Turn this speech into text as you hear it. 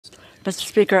Mr.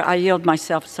 Speaker, I yield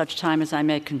myself such time as I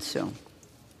may consume.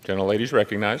 Gentlelady is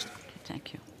recognized.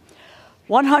 Thank you.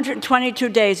 122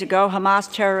 days ago,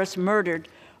 Hamas terrorists murdered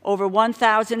over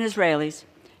 1,000 Israelis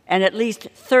and at least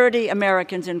 30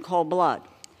 Americans in cold blood.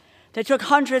 They took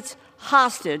hundreds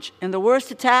hostage in the worst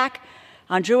attack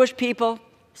on Jewish people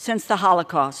since the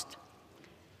Holocaust.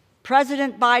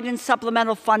 President Biden's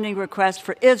supplemental funding request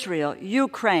for Israel,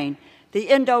 Ukraine, the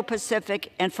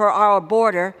Indo-Pacific, and for our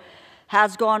border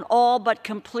has gone all but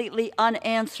completely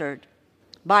unanswered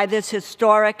by this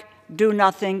historic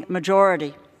do-nothing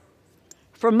majority.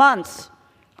 For months,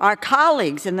 our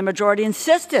colleagues in the majority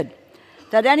insisted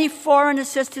that any foreign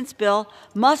assistance bill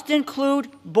must include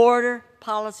border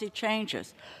policy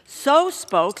changes. So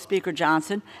spoke Speaker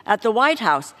Johnson at the White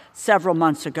House several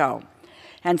months ago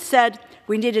and said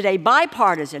we needed a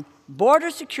bipartisan border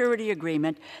security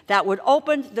agreement that would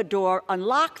open the door,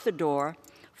 unlock the door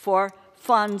for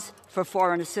funds for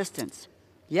foreign assistance.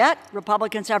 Yet,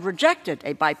 Republicans have rejected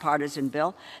a bipartisan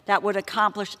bill that would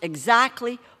accomplish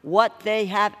exactly what they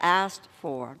have asked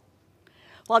for.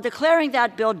 While declaring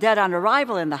that bill dead on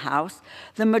arrival in the House,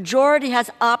 the majority has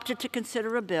opted to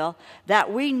consider a bill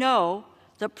that we know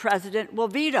the president will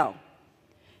veto.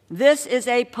 This is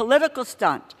a political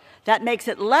stunt that makes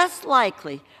it less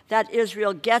likely that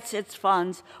Israel gets its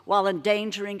funds while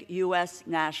endangering U.S.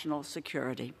 national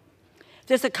security.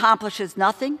 This accomplishes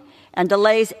nothing and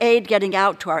delays aid getting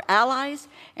out to our allies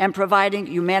and providing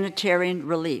humanitarian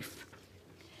relief.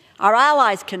 Our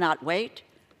allies cannot wait.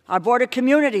 Our border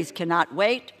communities cannot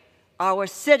wait. Our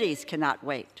cities cannot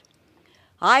wait.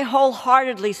 I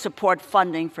wholeheartedly support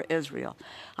funding for Israel.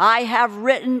 I have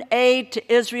written aid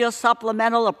to Israel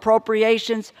supplemental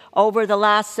appropriations over the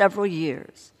last several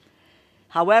years.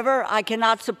 However, I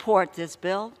cannot support this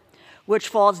bill, which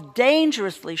falls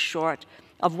dangerously short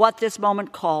of what this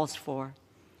moment calls for.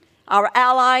 Our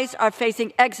allies are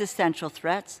facing existential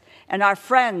threats, and our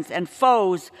friends and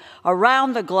foes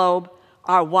around the globe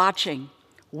are watching,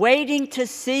 waiting to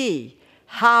see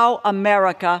how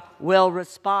America will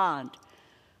respond.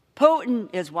 Putin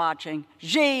is watching,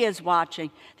 Xi is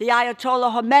watching, the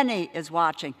Ayatollah Khomeini is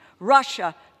watching,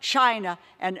 Russia, China,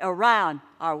 and Iran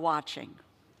are watching,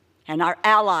 and our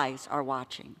allies are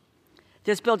watching.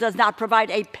 This bill does not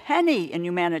provide a penny in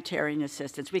humanitarian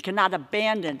assistance. We cannot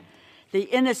abandon the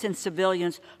innocent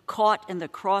civilians caught in the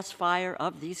crossfire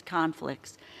of these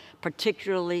conflicts,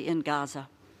 particularly in Gaza.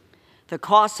 The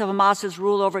costs of Hamas's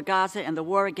rule over Gaza and the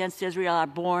war against Israel are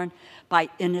borne by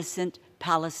innocent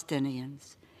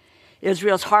Palestinians.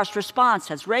 Israel's harsh response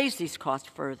has raised these costs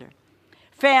further.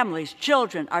 Families,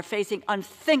 children are facing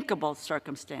unthinkable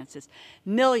circumstances,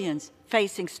 millions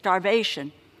facing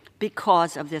starvation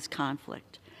because of this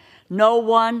conflict. No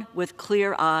one with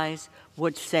clear eyes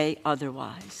would say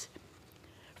otherwise.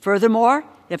 Furthermore,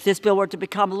 if this bill were to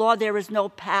become law, there is no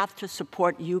path to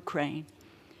support Ukraine.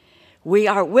 We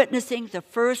are witnessing the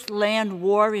first land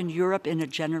war in Europe in a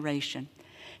generation.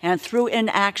 And through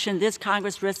inaction, this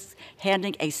Congress risks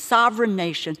handing a sovereign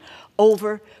nation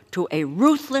over to a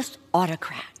ruthless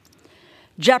autocrat,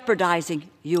 jeopardizing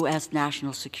U.S.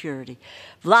 national security.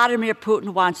 Vladimir Putin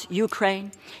wants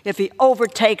Ukraine. If he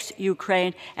overtakes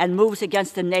Ukraine and moves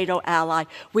against a NATO ally,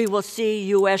 we will see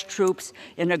U.S. troops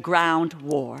in a ground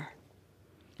war.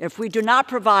 If we do not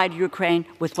provide Ukraine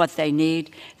with what they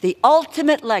need, the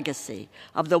ultimate legacy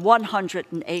of the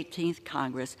 118th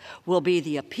Congress will be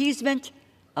the appeasement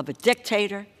of a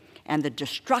dictator and the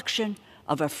destruction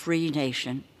of a free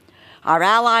nation. Our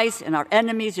allies and our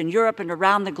enemies in Europe and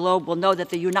around the globe will know that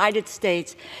the United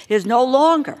States is no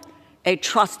longer a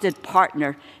trusted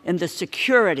partner in the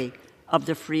security of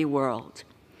the free world.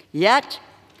 Yet,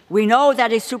 we know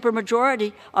that a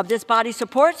supermajority of this body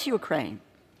supports Ukraine.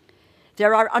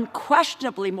 There are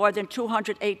unquestionably more than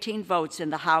 218 votes in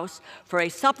the House for a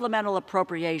supplemental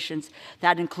appropriations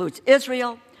that includes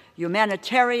Israel,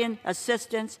 humanitarian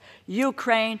assistance,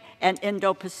 Ukraine, and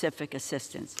Indo-Pacific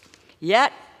assistance.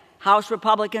 Yet, House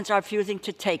Republicans are refusing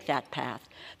to take that path.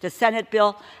 The Senate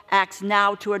bill acts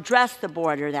now to address the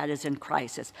border that is in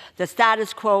crisis. The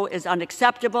status quo is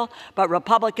unacceptable, but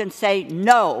Republicans say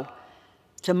no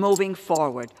to moving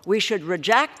forward. We should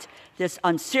reject this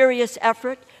unserious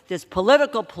effort, this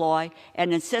political ploy,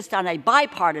 and insist on a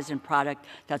bipartisan product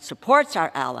that supports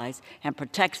our allies and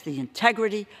protects the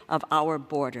integrity of our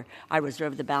border. I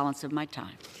reserve the balance of my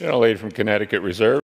time. Gentlelady from Connecticut reserve.